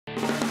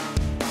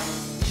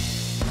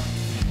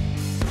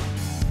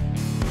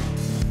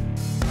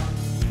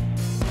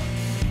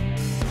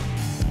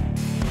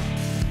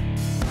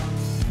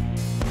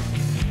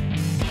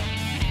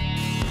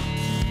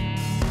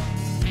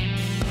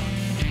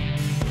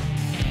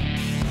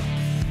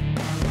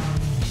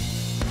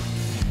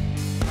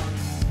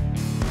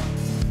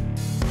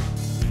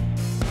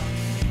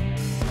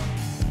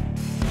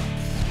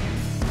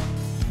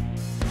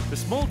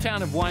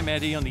town of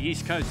Waimate on the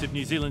east coast of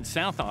New Zealand's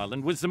South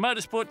Island was the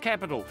motorsport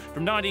capital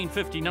from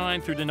 1959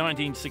 through to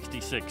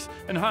 1966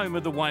 and home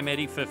of the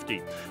Waimate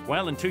 50.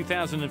 Well, in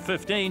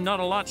 2015, not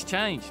a lot's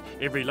changed.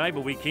 Every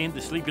Labour weekend,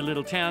 the sleepy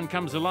little town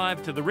comes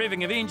alive to the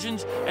revving of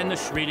engines and the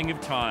shredding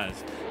of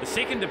tyres. The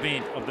second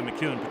event of the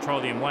McKeown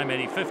Petroleum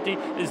Waimate 50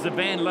 is the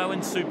Van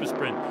Lowen Super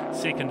Sprint.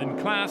 Second in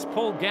class,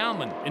 Paul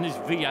Gowman in his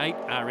V8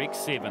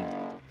 RX-7.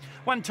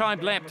 One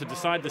timed lap to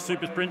decide the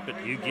Super Sprint,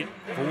 but you get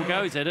 4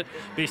 goes at it.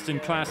 Best in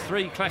Class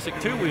 3, classic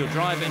two-wheel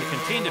drive and a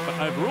contender for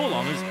overall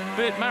honours,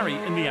 Bert Murray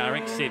in the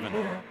RX-7.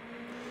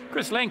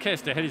 Chris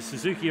Lancaster had his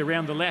Suzuki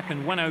around the lap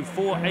in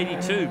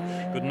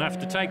 104.82, good enough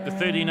to take the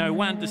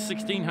 1301 to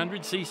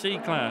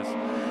 1600cc class.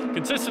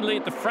 Consistently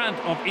at the front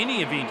of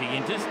any event he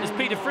enters is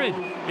Peter Frid,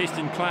 best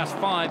in Class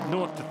 5,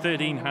 0 to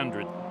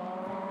 1300.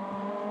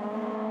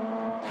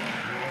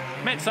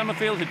 Matt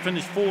Summerfield had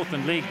finished 4th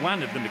in Leg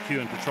 1 of the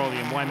McKeown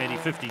Petroleum Waimate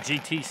 50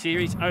 GT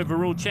Series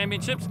overall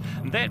championships,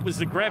 and that was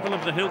the gravel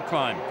of the hill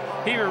climb.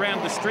 Here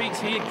around the streets,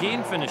 he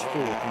again finished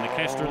 4th in the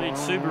Castrol-Edge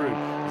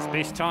Subaru. His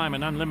best time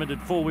in unlimited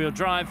four-wheel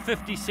drive,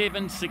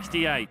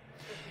 57.68.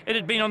 It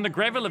had been on the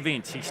gravel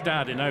events he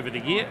starred in over the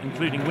year,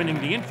 including winning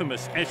the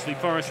infamous Ashley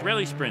Forest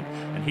Rally Sprint,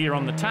 and here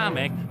on the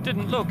tarmac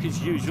didn't look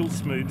his usual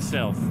smooth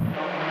self.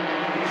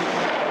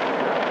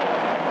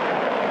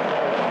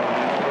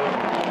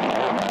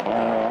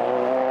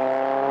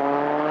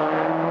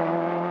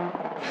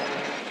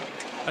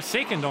 A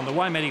second on the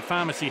Waimate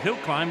Pharmacy hill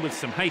climb with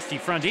some hasty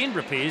front-end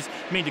repairs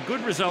meant a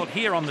good result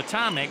here on the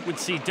tarmac would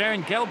see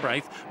Darren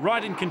Galbraith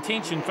right in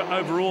contention for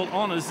overall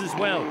honours as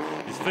well.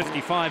 His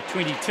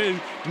 55.22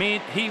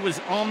 meant he was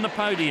on the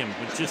podium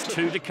with just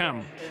 2 to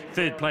come.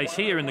 Third place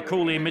here in the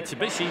Cool Air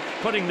Mitsubishi,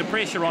 putting the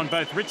pressure on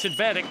both Richard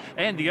Baddock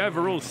and the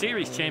overall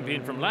series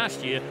champion from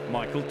last year,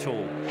 Michael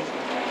Tall.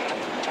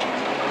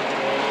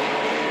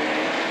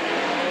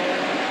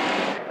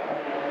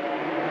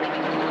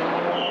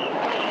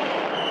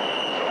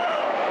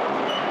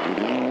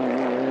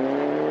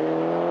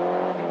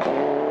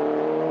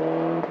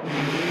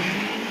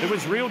 There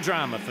was real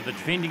drama for the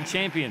defending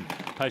champion.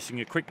 Posting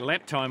a quick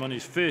lap time on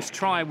his first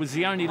try was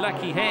the only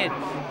luck he had.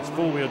 His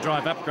four-wheel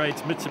drive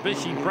upgrades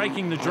Mitsubishi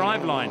breaking the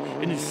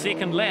driveline in his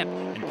second lap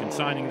and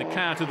consigning the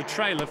car to the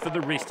trailer for the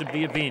rest of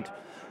the event,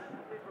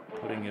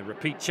 putting a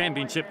repeat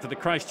championship for the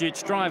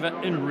Christchurch driver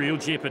in real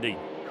jeopardy.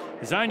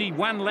 There's only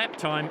one lap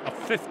time of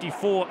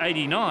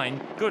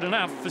 54.89, good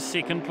enough for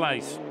second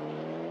place.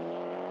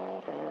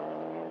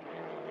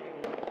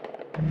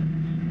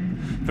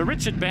 For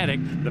Richard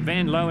Baddock, the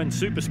Van Lowen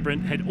Super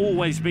Sprint had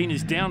always been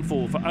his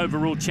downfall for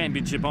overall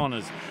championship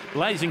honours.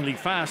 Blazingly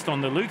fast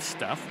on the loose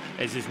stuff,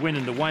 as his win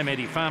in the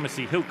Waimate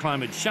Pharmacy hill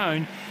climb had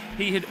shown,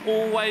 he had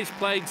always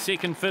played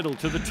second fiddle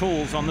to the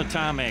talls on the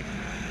tarmac.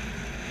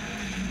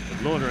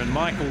 With Lorna and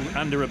Michael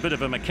under a bit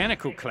of a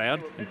mechanical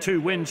cloud and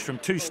 2 wins from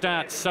 2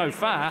 starts so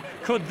far,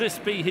 could this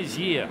be his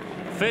year?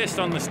 First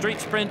on the street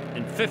sprint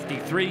in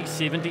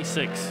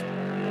 53.76.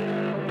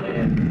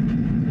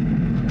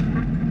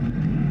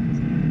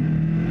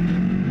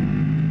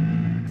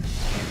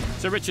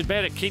 So Richard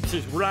Baddock keeps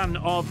his run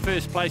of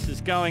first places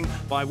going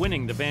by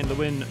winning the Van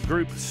Lowen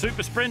Group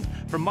Super Sprint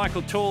from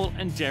Michael Tall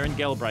and Darren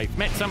Galbraith.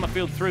 Matt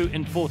Summerfield through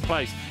in 4th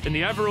place. In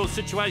the overall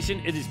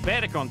situation, it is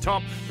Baddock on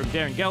top from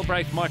Darren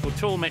Galbraith, Michael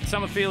Tall, Matt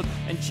Summerfield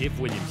and Jeff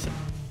Williamson.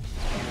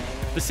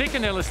 The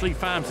second Ellerslie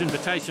Farms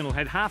Invitational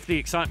had half the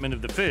excitement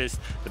of the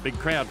first. The big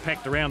crowd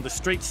packed around the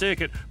street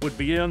circuit would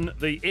be on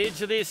the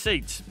edge of their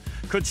seats.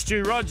 Could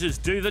Stu Rogers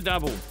do the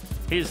double?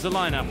 Here's the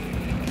lineup.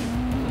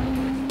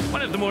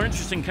 One of the more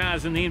interesting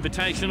cars in the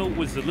Invitational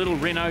was the little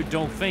Renault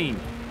Dauphine.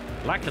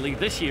 Luckily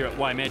this year at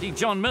Waimate,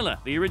 John Miller,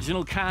 the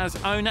original car's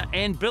owner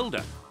and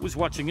builder, was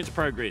watching its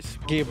progress.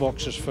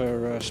 Gearboxes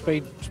for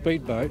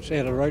speedboats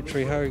out of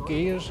rotary hoe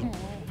gears.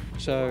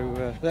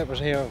 So that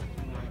was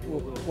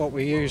what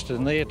we used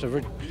in there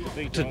to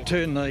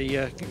turn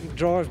the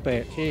drive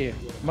back here.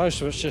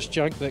 Most of it's just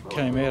junk that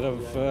came out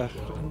of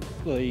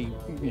the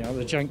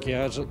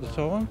junkyards at the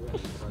time,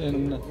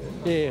 and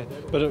yeah,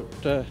 but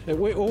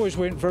it always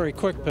went very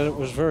quick, but it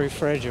was very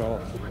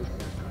fragile.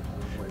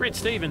 Brett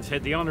Stevens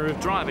had the honour of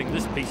driving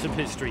this piece of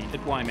history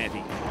at Waimate.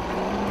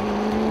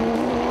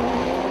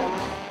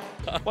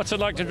 What's it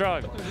like to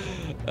drive?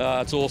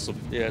 It's awesome.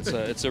 Yeah,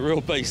 it's a real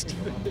beast.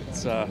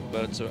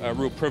 But it's a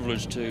real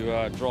privilege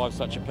to drive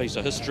such a piece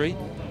of history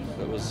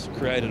that was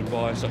created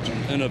by such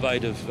an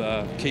innovative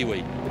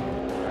Kiwi.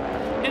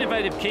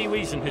 Innovative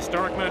Kiwis and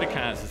historic motor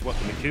cars is what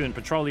the McKeown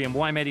Petroleum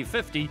Waimate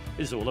 50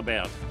 is all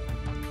about.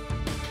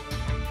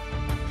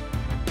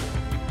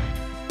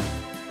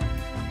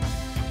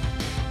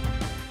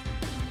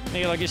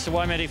 Neil, I guess the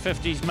Waimate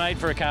 50's made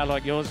for a car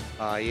like yours.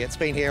 Yeah, it's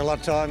been here a lot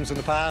of times in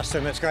the past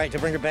and it's great to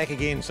bring it back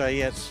again, so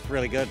yeah, it's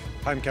really good.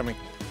 Homecoming.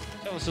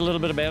 Tell us a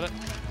little bit about it.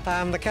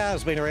 The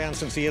car's been around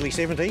since the early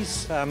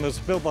 70s. It was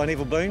built by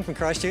Neville Boone from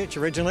Christchurch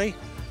originally,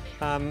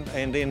 and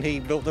then he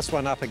built this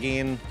one up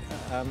again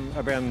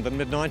around the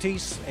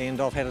mid-90s,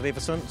 and I've had it ever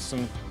since,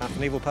 and after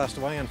Neville passed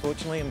away,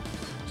 unfortunately, and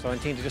so I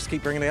intend to just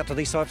keep bringing it out to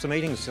these types of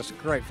meetings. It's just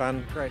great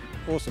fun, great,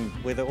 awesome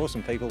weather,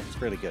 awesome people.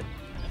 It's really good.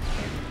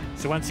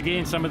 So once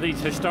again, some of these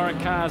historic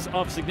cars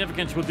of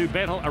significance will do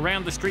battle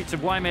around the streets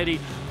of Waimate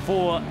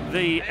for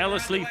the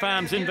Ellerslie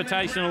Farms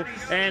Invitational,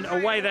 and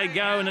away they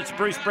go, and it's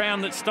Bruce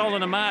Brown that's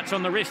stolen a march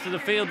on the rest of the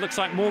field. Looks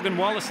like Morgan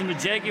Wallace and the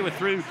Jaguar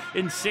through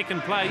in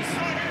second place.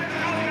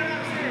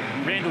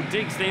 Randall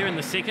Diggs there in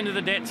the second of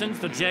the Datsuns.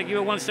 The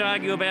Jaguar wants to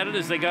argue about it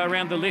as they go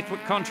around the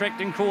Lethwick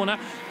Contracting corner,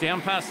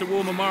 down past the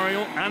War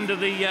Memorial, under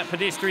the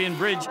pedestrian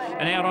bridge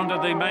and out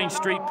onto the main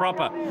street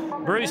proper.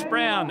 Bruce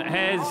Brown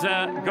has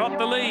got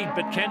the lead,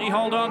 but can he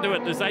hold on to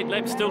it? There's 8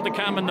 laps still to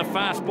come, and the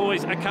fast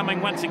boys are coming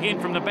once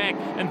again from the back.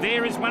 And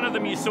there is one of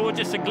them. You saw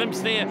just a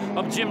glimpse there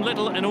of Jim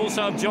Little and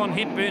also of John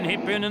Hepburn.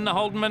 Hepburn in the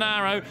Holden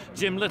Monaro,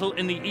 Jim Little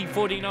in the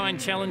E49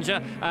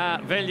 Challenger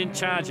Valiant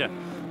Charger.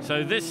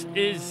 So this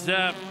is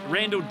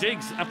Randall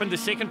Diggs up into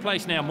second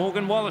place now.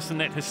 Morgan Wallace and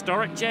that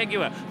historic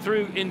Jaguar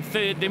through in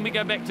third. Then we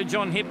go back to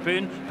John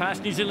Hepburn,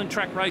 past New Zealand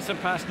truck racer,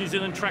 past New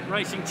Zealand truck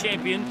racing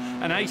champion,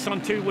 an ace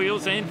on 2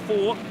 wheels and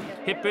 4.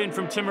 Hepburn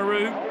from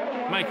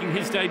Timaru making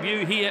his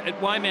debut here at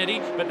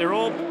Waimate, but they're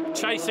all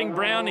chasing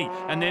Brownie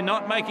and they're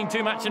not making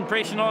too much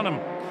impression on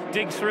him.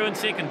 Diggs through in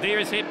second. There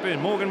is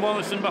Hepburn, Morgan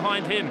Wallace in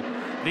behind him.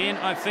 Then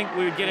I think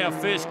we would get our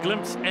first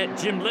glimpse at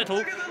Jim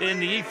Little in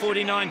the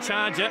E49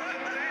 Charger.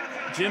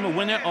 Jim, a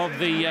winner of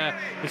the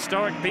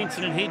historic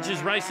Benson and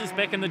Hedges races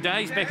back in the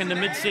days, back in the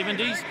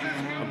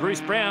mid-70s.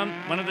 Bruce Brown,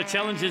 one of the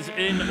challengers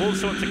in all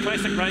sorts of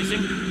classic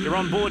racing. You're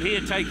on board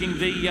here taking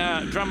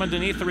the Drummond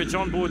and Etheridge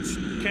onboard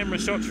camera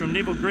shots from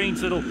Neville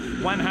Green's little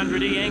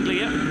 100E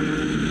Anglia.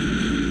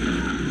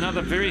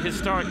 Another very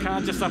historic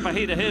car. Just up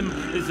ahead of him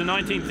is the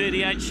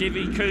 1938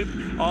 Chevy Coupe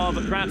of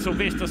Grant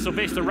Sylvester.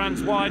 Sylvester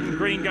runs wide and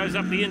Green goes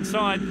up the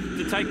inside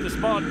to take the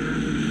spot.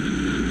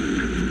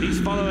 He's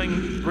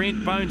following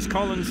Brent Bones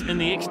Collins in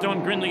the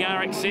Exton Grinley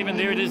RX-7.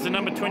 There it is, the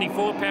number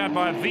 24, powered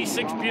by a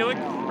V6 Buick.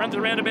 Runs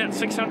around about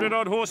 600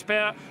 odd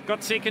horsepower.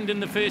 Got second in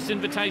the first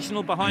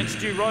invitational behind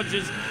Stu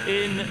Rogers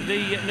in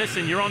the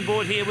Nissan. You're on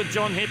board here with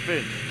John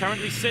Hepburn,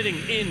 currently sitting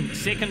in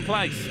second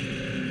place.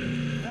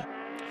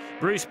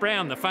 Bruce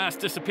Brown, the fast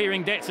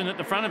disappearing Datsun at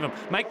the front of him.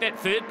 Make that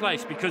third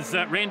place because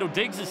Randall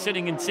Diggs is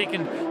sitting in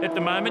second at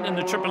the moment in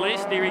the Triple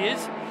S. There he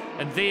is.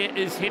 And there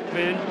is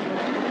Hepburn.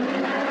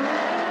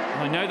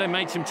 I know they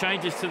made some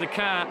changes to the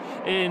car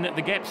in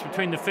the gaps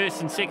between the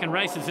first and second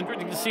races.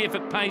 Interesting to see if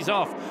it pays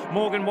off.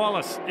 Morgan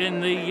Wallace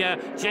in the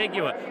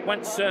Jaguar,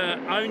 once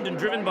owned and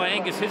driven by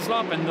Angus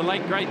Hislop and the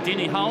late great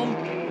Denny Holm.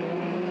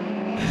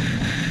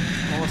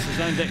 Wallace has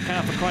owned that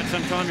car for quite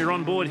some time. You're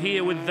on board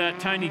here with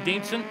Tony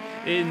Denson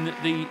in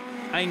the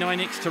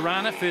A9X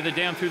Tirana, further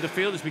down through the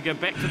field as we go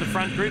back to the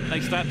front group. They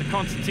start the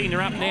Concertina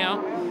up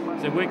now.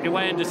 So they work their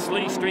way into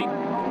Slee Street.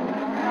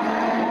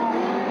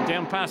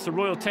 Down past the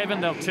Royal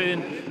Tavern, they'll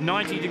turn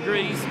 90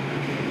 degrees.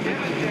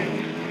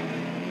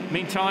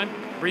 Meantime,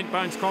 Brent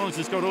Bones Collins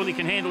has got all he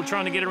can handle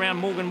trying to get around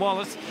Morgan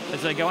Wallace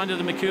as they go under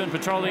the McKeown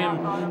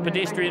Petroleum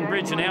pedestrian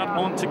bridge and out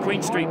onto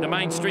Queen Street, the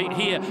main street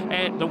here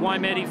at the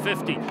Waimate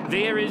 50.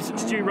 There is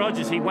Stu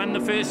Rogers. He won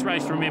the first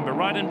race, remember.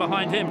 Right in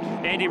behind him,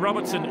 Andy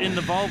Robertson in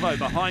the Volvo.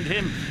 Behind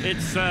him,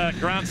 it's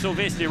Grant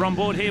Sylvester. You're on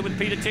board here with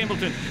Peter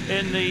Templeton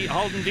in the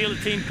Holden Dealer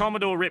Team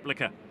Commodore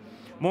replica.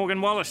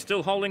 Morgan Wallace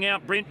still holding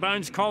out Brent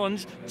Bones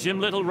Collins. Jim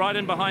Little right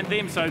in behind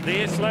them. So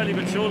they're slowly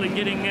but surely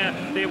getting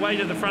their way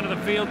to the front of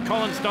the field.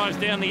 Collins dives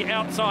down the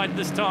outside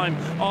this time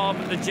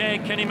of the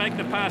Jag. Can he make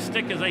the pass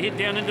stick as they head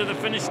down into the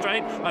finish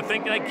straight? I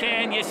think they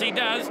can. Yes, he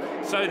does.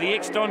 So the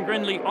Exton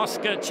Grinley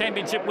Oscar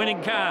Championship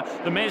winning car,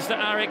 the Mazda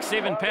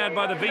RX-7 powered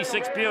by the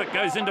V6 Buick,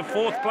 goes into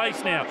fourth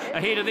place now.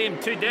 Ahead of them,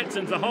 2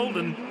 Datsuns, the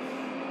Holden.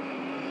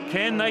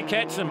 Can they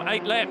catch them?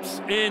 8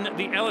 laps in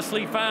the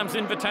Ellerslie Farms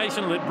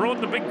Invitational. It brought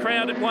the big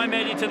crowd at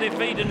Waimate to their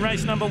feet in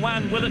race number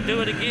 1. Will it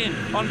do it again?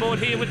 On board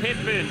here with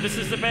Hepburn. This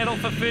is the battle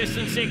for first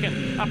and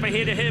second. Up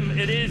ahead of him,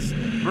 it is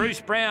Bruce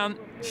Brown.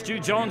 Stu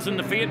Johns in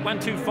the Fiat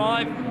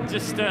 125.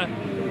 Just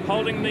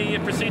holding the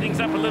proceedings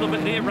up a little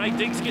bit there. Ray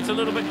Diggs gets a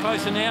little bit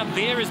closer now.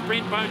 There is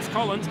Brent Bones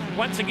Collins.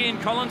 Once again,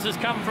 Collins has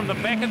come from the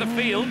back of the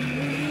field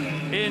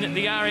in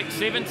the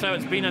RX-7, so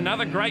it's been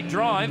another great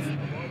drive.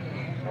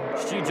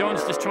 Stu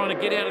Johns just trying to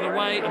get out of the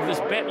way of this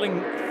battling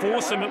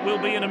foursome it will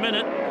be in a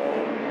minute.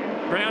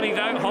 Brownie,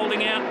 though,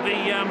 holding out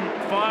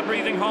the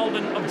fire-breathing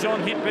Holden of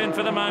John Hepburn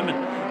for the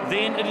moment.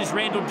 Then it is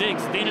Randall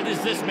Diggs. Then it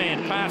is this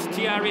man, past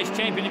TRS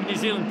champion of New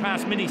Zealand,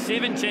 past Mini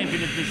 7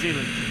 champion of New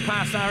Zealand,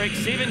 past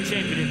RX-7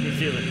 champion of New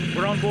Zealand.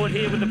 We're on board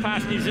here with the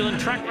past New Zealand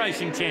truck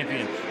racing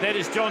champion. That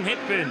is John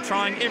Hepburn,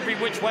 trying every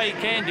which way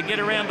he can to get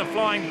around the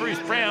flying Bruce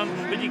Brown,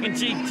 but you can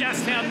see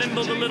just how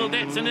nimble the little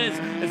Datsun is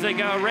as they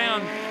go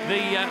around the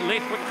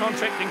Lethwick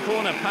Contracting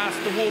corner, past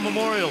the War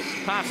Memorial,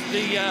 past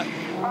the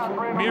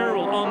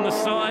mural on the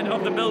side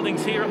of the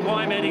buildings here at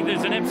Waimate.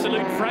 There's an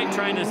absolute freight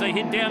train as they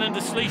head down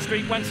into Slee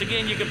Street. Once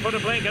again, you can put a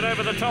blanket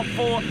over the top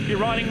 4. You're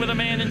riding with a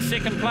man in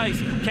second place.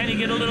 Can he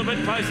get a little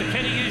bit closer?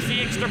 Can he use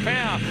the extra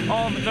power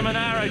of the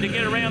Monaro to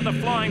get around the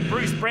flying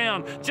Bruce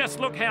Brown? Just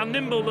look how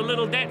nimble the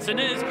little Datsun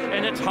is,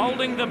 and it's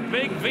holding the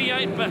big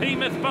V8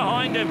 behemoth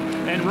behind him.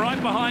 And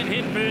right behind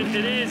Hepburn,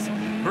 it is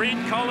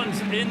Brent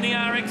Collins in the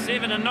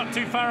RX-7, and not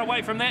too far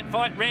away from that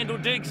fight, Randall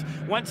Diggs,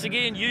 once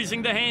again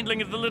using the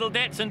handling of the little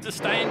Datsun to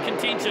stay in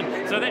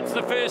contention. So that's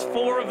the first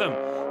 4 of them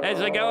as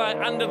they go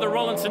under the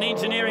Rollinson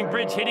Engineering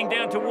Bridge, heading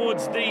down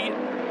towards the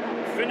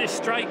finish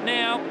straight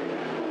now.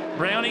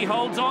 Brownie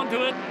holds on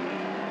to it.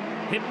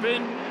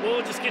 Hepburn,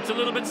 just gets a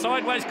little bit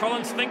sideways.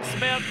 Collins thinks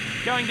about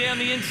going down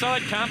the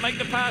inside, can't make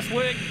the pass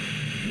work.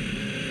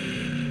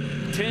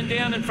 Turn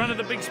down in front of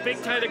the big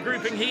spectator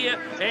grouping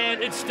here,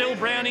 and it's still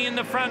Brownie in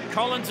the front.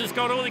 Collins has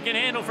got all he can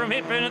handle from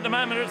Hepburn at the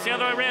moment. It's the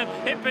other way around.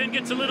 Hepburn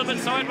gets a little bit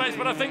sideways,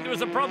 but I think there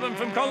was a problem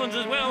from Collins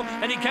as well,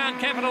 and he can't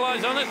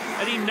capitalise on it,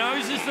 and he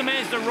noses the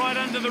Mazda right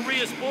under the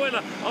rear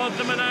spoiler of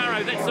the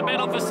Monaro. That's the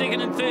battle for second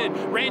and third.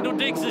 Randall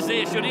Diggs is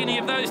there, should any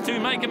of those two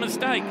make a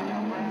mistake.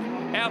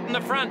 Out in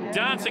the front,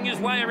 dancing his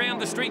way around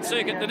the street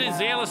circuit that is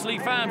the Ellerslie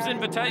Farms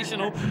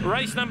Invitational.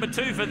 Race number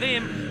 2 for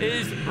them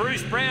is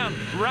Bruce Brown.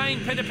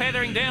 Rain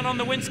pitter-pattering down on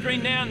the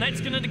windscreen now, and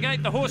that's going to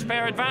negate the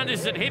horsepower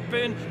advantage that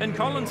Hepburn and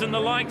Collins and the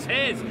likes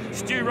has.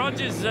 Stu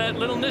Rogers'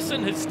 little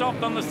Nissan has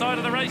stopped on the side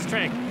of the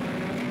racetrack.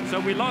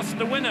 So we lost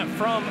the winner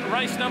from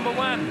race number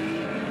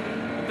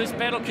 1. This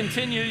battle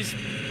continues.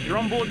 You're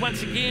on board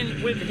once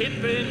again with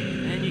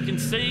Hepburn, and you can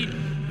see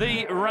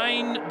the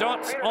rain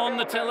dots on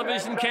the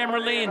television camera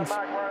lens.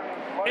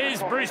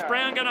 Is Bruce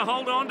Brown going to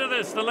hold on to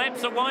this? The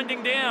laps are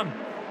winding down.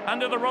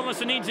 Under the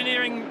Rollinson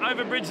Engineering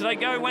overbridge they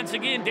go once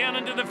again, down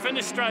into the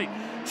finish straight.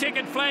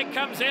 Checkered flag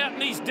comes out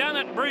and he's done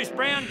it. Bruce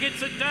Brown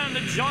gets it done. The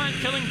giant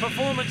killing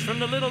performance from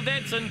the little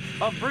Datsun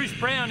of Bruce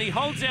Brown. He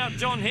holds out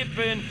John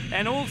Hepburn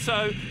and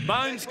also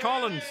Bones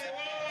Collins.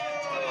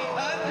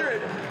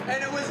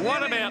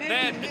 What about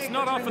that? It's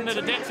not often that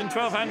a Datsun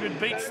 1200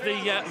 beats the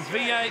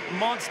V8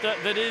 monster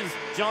that is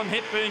John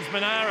Hepburn's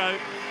Monaro.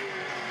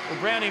 Well,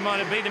 Brownie might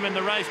have beat him in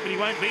the race, but he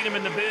won't beat him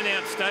in the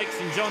burnout stakes,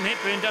 and John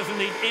Hepburn doesn't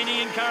need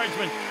any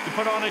encouragement to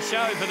put on a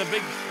show for the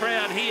big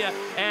crowd here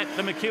at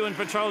the McKeown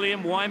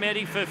Petroleum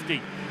Waimate 50.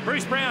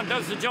 Bruce Brown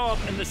does the job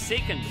in the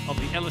second of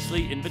the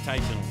Ellerslie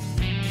Invitationals.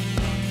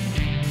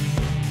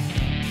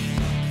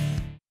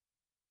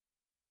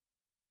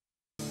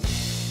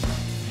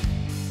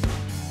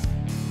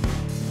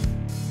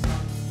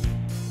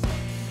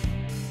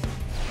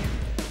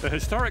 The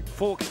historic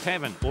Forks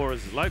Tavern, or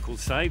as locals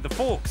say, the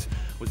Forks,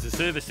 was the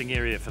servicing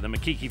area for the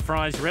Makiki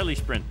Fries Rally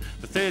Sprint,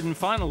 the third and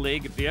final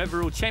leg of the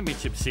overall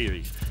championship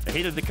series,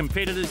 ahead of the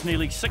competitors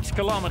nearly 6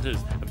 kilometres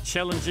of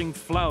challenging,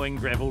 flowing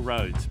gravel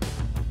roads.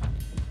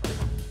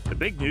 The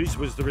big news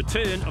was the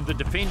return of the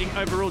defending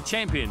overall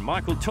champion,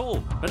 Michael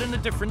Tall, but in a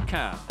different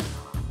car.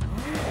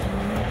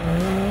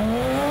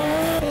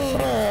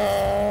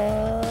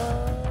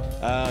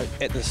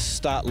 At the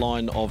start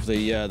line of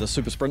the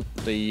super sprint,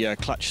 the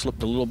clutch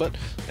slipped a little bit,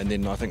 and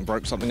then I think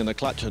broke something in the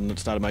clutch and it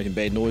started making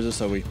bad noises,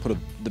 so we put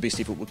the best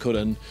effort we could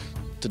in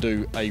to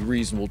do a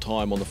reasonable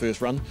time on the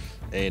first run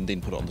and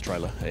then put it on the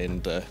trailer,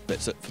 and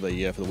that's it for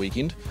the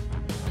weekend.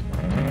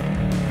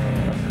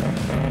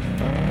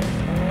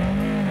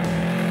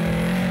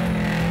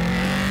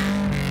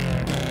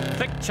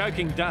 Thick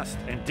choking dust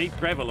and deep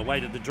gravel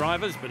awaited the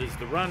drivers, but as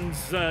the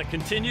runs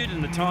continued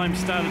and the time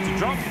started to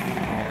drop,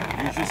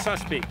 usual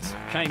suspects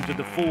came to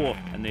the fore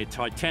and their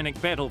titanic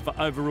battle for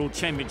overall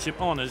championship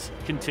honours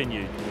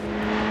continued.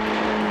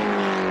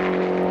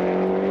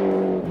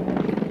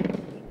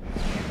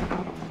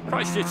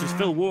 Christchurch's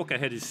Phil Walker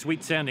had his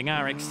sweet-sounding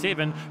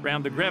RX-7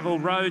 round the gravel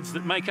roads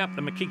that make up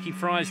the Makiki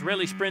Fries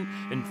Rally Sprint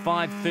in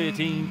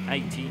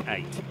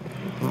 5:13.88.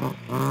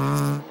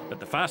 But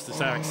the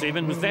fastest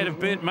RX-7 was that of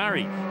Bert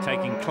Murray,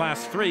 taking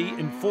Class 3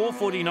 in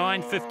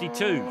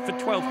 4:49.52 for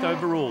 12th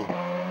overall.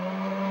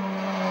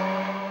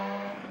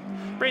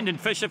 Brendan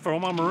Fisher for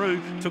Oamaru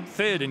took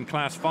third in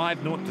Class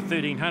 5 0 to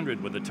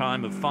 1300 with a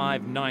time of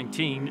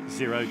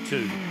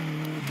 5:19.02.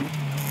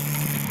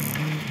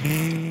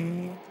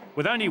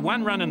 With only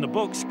one run in the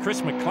books,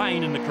 Chris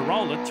McLean in the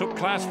Corolla took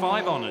Class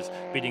 5 honours,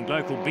 beating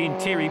local Ben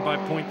Terry by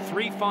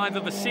 0.35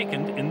 of a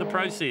second in the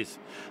process.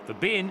 For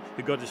Ben,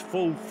 who got his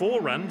full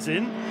 4 runs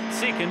in,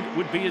 second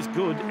would be as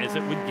good as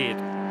it would get.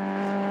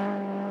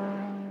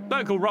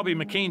 Local Robbie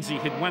McKenzie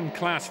had won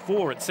Class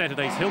 4 at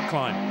Saturday's hill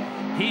climb.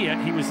 Here,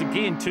 he was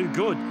again too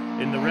good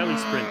in the rally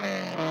sprint,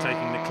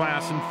 taking the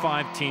class in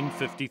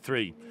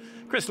 5:10.53.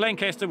 Chris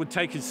Lancaster would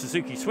take his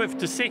Suzuki Swift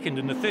to second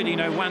in the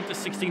 1301 to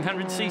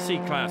 1600cc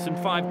class in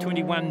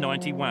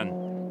 5:21.91.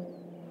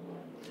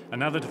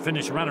 Another to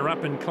finish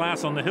runner-up in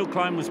class on the hill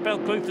climb was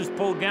Balclutha's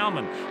Paul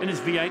Gowman in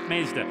his V8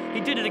 Mazda. He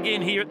did it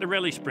again here at the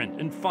rally sprint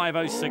in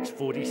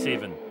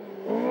 5:06.47.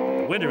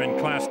 The winner in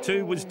Class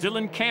 2 was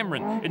Dylan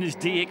Cameron in his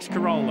DX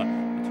Corolla,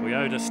 the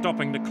Toyota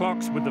stopping the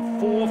clocks with a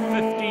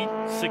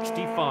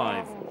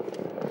 4:50.65.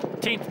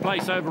 10th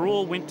place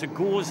overall went to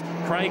Gore's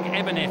Craig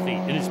Abernathy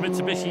in his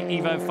Mitsubishi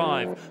Evo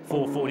 5,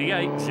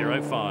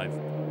 4:48.05.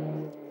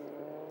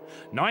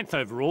 9th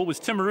overall was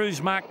Timaru's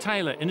Mark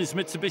Taylor in his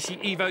Mitsubishi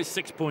Evo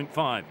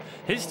 6.5,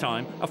 his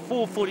time a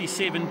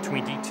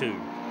 4:47.22.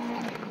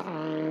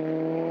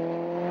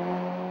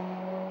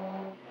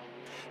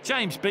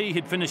 James B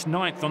had finished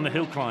 9th on the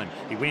hill climb.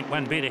 He went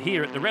one better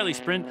here at the rally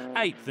sprint,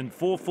 8th in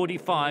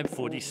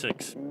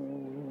 4:45.46.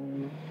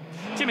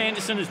 Jim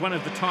Anderson is one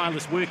of the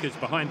tireless workers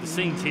behind the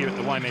scenes here at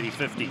the Waimate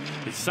 50.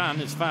 His son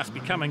is fast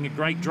becoming a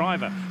great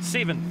driver,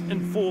 7th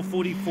in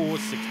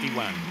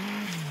 4:44.61.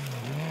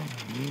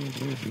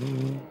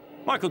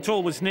 Michael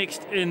Tall was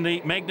next in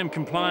the Magnum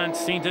Compliance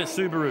Centre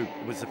Subaru.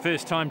 It was the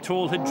first time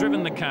Tall had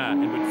driven the car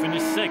and would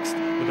finish 6th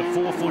with a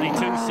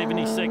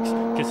 4:42.76,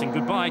 kissing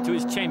goodbye to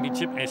his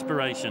championship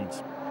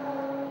aspirations.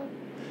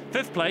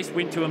 5th place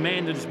went to a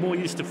man that is more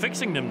used to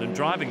fixing them than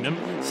driving them.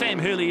 Sam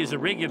Hurley is a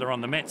regular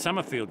on the Matt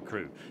Summerfield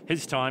crew.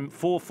 His time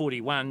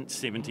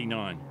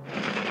 4:41.79.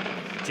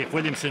 Jeff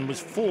Williamson was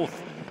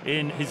 4th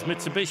in his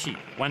Mitsubishi,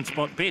 one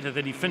spot better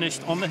than he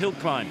finished on the hill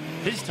climb.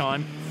 His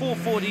time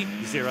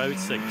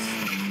 4:40.06.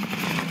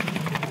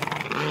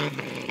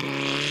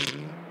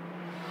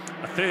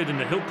 A 3rd in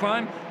the hill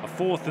climb, a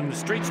 4th in the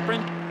street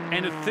sprint,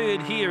 and a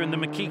 3rd here in the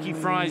Makiki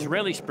Fries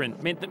rally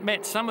sprint meant that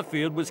Matt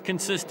Summerfield was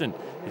consistent.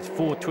 His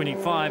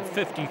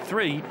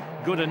 4:25.53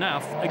 good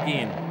enough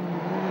again.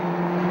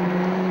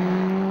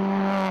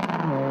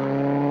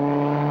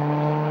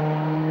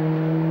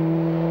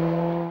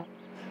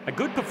 A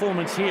good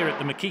performance here at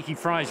the Makiki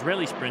Fries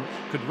rally sprint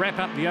could wrap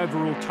up the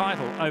overall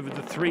title over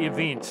the 3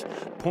 events.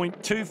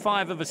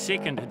 0.25 of a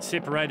second had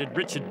separated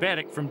Richard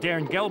Baddock from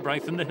Darren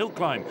Galbraith in the hill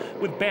climb,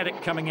 with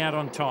Baddock coming out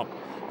on top.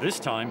 This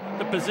time,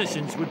 the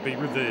positions would be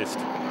reversed.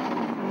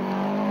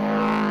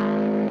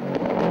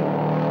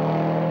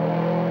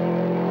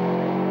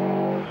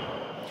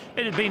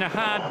 It had been a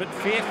hard but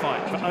fair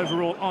fight for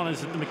overall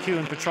honours at the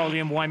McKeown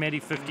Petroleum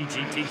Waimate 50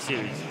 GT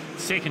Series.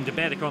 2nd to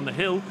Baddock on the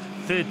hill,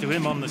 3rd to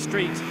him on the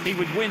streets. He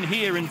would win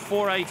here in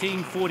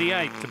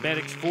 4:18.48 to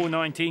Baddock's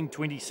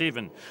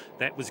 4:19.27.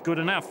 That was good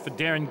enough for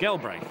Darren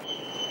Galbraith.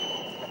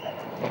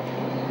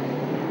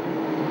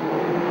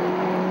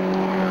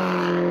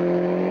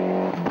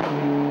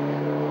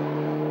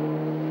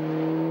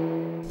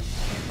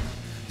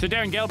 So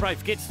Darren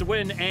Galbraith gets the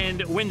win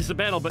and wins the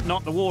battle, but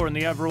not the war in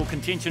the overall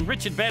contention.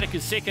 Richard Baddock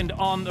is 2nd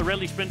on the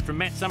rally sprint from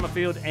Matt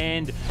Summerfield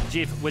and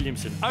Jeff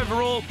Williamson.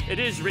 Overall, it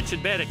is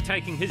Richard Baddock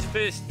taking his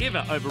first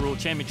ever overall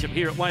championship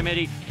here at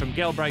Waimate from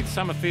Galbraith,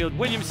 Summerfield,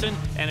 Williamson,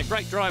 and a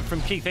great drive from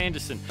Keith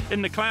Anderson.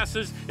 In the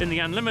classes, in the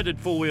unlimited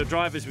 4-wheel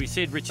drive, as we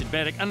said, Richard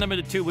Baddock.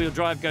 Unlimited 2-wheel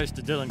drive goes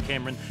to Dylan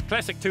Cameron.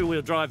 Classic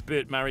 2-wheel drive,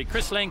 Bert Murray.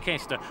 Chris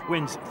Lancaster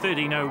wins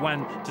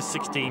 13:01 to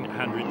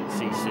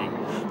 1600cc.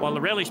 While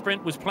the rally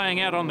sprint was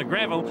playing out on the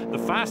gravel, the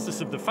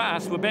fastest of the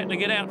fast were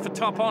battling it out for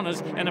top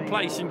honours and a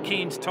place in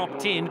Ken's top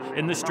 10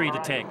 in the street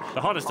attack.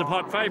 The hottest of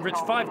hot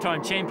favourites,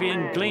 5-time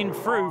champion Glenn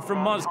Frew from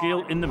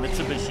Mosgiel in the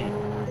Mitsubishi.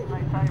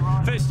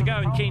 First to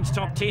go in Ken's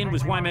top 10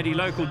 was Waimate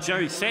local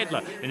Joe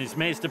Sadler in his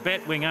Mazda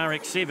Batwing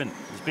RX-7.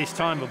 His best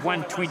time of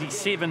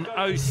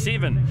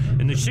 1:27.07.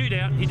 In the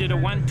shootout, he did a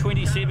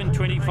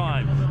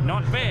 1:27.25.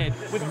 Not bad,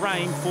 with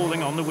rain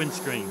falling on the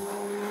windscreen.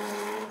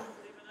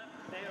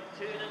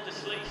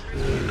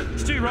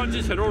 Stu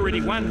Rogers had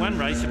already won one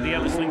race of the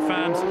Ellerslie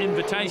Farms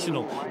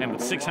Invitational, and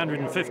with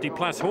 650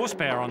 plus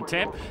horsepower on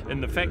tap in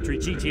the factory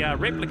GTR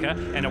replica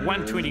and a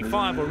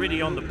 1:25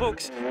 already on the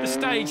books, the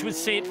stage was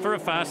set for a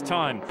fast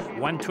time,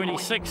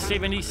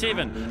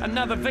 1:26.77,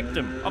 another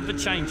victim of the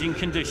changing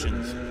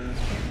conditions.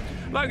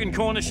 Logan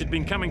Cornish had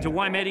been coming to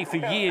Waimate for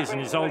years in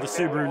his older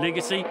Subaru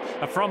Legacy.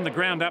 A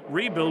from-the-ground-up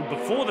rebuild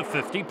before the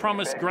 50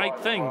 promised great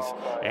things,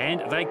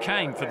 and they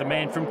came for the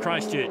man from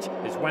Christchurch,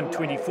 his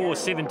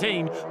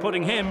 1:24.17,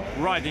 putting him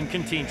right in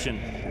contention.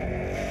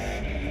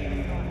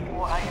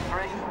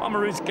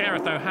 Oamaru's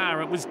Gareth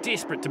O'Hara was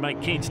desperate to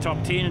make Ken's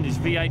top 10 in his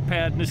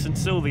V8-powered Nissan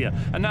Silvia,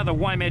 another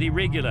Waimate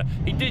regular.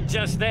 He did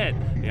just that.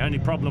 The only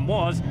problem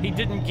was he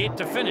didn't get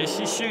to finish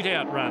his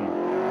shootout run.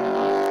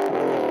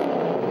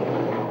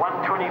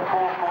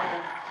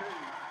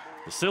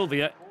 1:24.42. The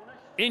Silvia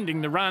ending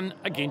the run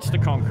against the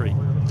concrete.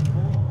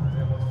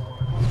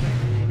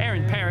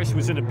 Aaron Parrish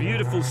was in a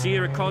beautiful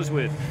Sierra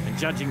Cosworth, and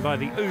judging by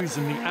the oohs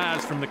and the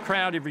ahs from the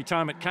crowd every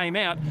time it came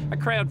out, a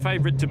crowd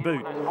favourite to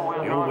boot.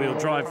 The all-wheel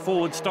drive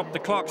Ford stopped the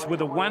clocks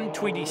with a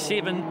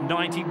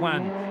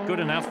 1:27.91, good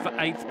enough for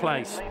 8th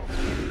place.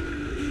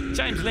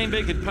 James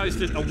Lemberg had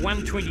posted a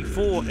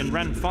 1:24 in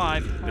run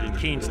 5, but in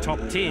Ken's top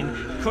 10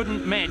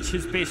 couldn't match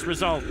his best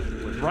result,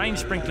 with rain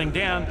sprinkling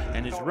down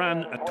and his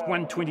run at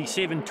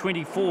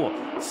 1:27.24,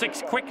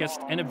 6th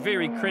quickest and a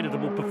very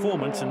creditable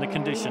performance in the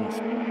conditions.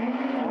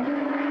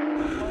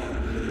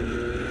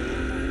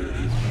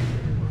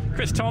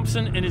 Chris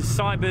Thompson in his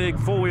Cyberg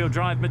 4-wheel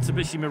drive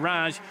Mitsubishi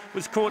Mirage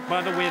was caught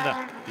by the weather.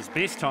 His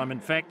best time, in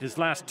fact, his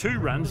last 2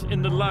 runs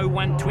in the low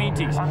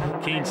 120s.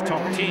 Ken's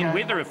top 10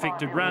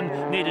 weather-affected run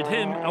netted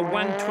him a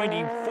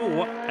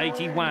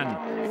 1:24.81,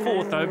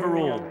 4th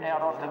overall.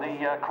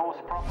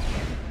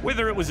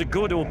 Whether it was a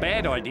good or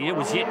bad idea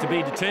was yet to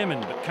be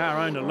determined, but car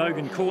owner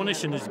Logan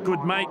Cornish and his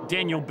good mate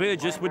Daniel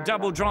Burgess were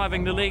double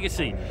driving the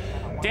Legacy.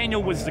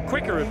 Daniel was the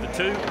quicker of the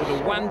two with a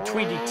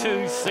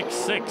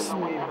 1:22.66.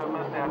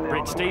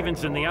 Brett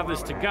Stevens and the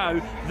others to go.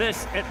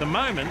 This, at the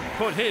moment,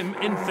 put him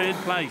in 3rd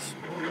place.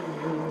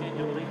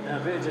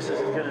 Burgess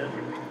isn't going to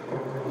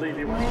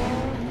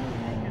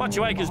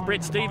Motueka's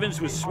Brett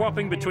Stevens was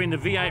swapping between the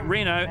V8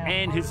 Renault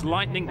and his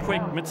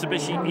lightning-quick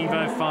Mitsubishi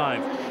Evo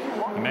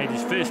 5. He made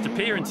his first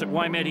appearance at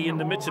Waimate in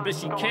the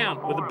Mitsubishi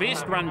Count with a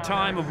best run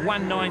time of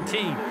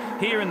 1:19.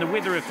 Here in the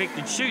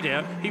weather-affected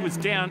shootout, he was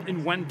down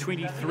in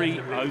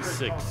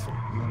 1:23.06.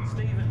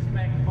 Stevens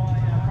back by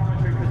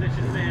promontory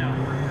position now.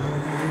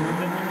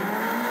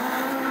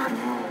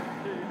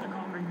 The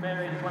concrete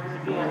barriers once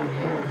again.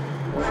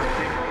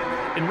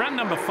 In run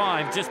number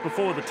 5, just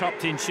before the top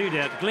 10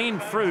 shootout, Glenn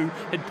Frew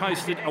had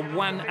posted a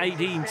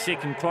 1:18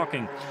 second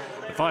clocking.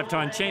 The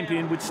 5-time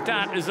champion would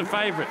start as a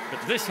favourite, but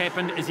this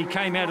happened as he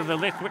came out of the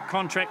Lethwick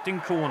contracting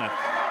corner.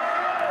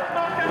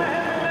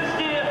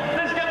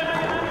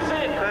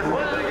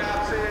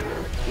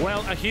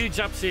 Well, a huge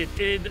upset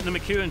in the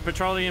McKeown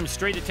Petroleum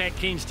Street Attack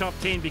Keen's top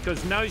 10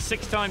 because no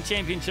 6-time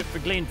championship for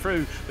Glenn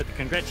Frew, but the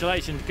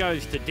congratulations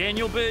goes to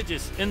Daniel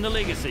Burgess in the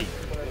legacy.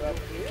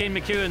 Ken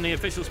McKeown, the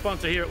official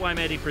sponsor here at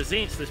Waimate,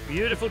 presents this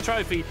beautiful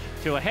trophy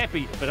to a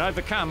happy but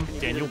overcome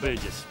Daniel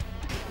Burgess.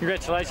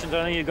 Congratulations,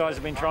 I know you guys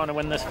have been trying to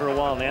win this for a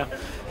while now.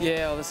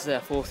 Yeah, well, this is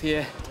our 4th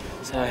year,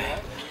 so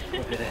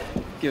we're going to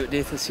give it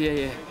death this year,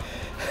 yeah.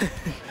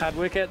 Hard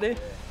work out there?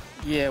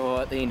 Yeah, well,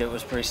 at the end it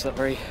was pretty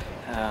slippery,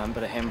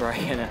 bit of handbrake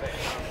and a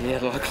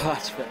lot of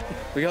clutch, but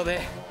we got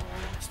there.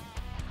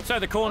 So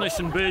the Cornish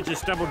and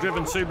Burgess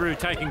double-driven Subaru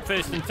taking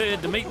first and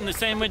third, the meat and the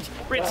sandwich,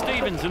 Brett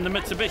Stevens in the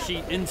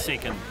Mitsubishi in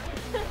second.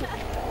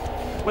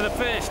 With a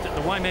first at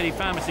the Waimate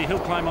Pharmacy Hill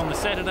Climb on the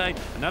Saturday,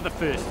 another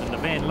first in the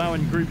Van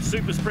Lowen Group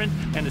Super Sprint,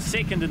 and a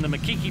second in the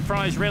Makiki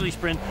Prize Rally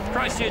Sprint,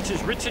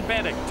 Christchurch's Richard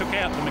Baddock took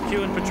out the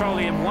McKeown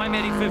Petroleum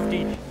Waimate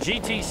 50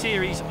 GT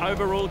Series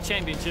Overall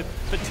Championship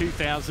for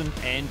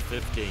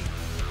 2015.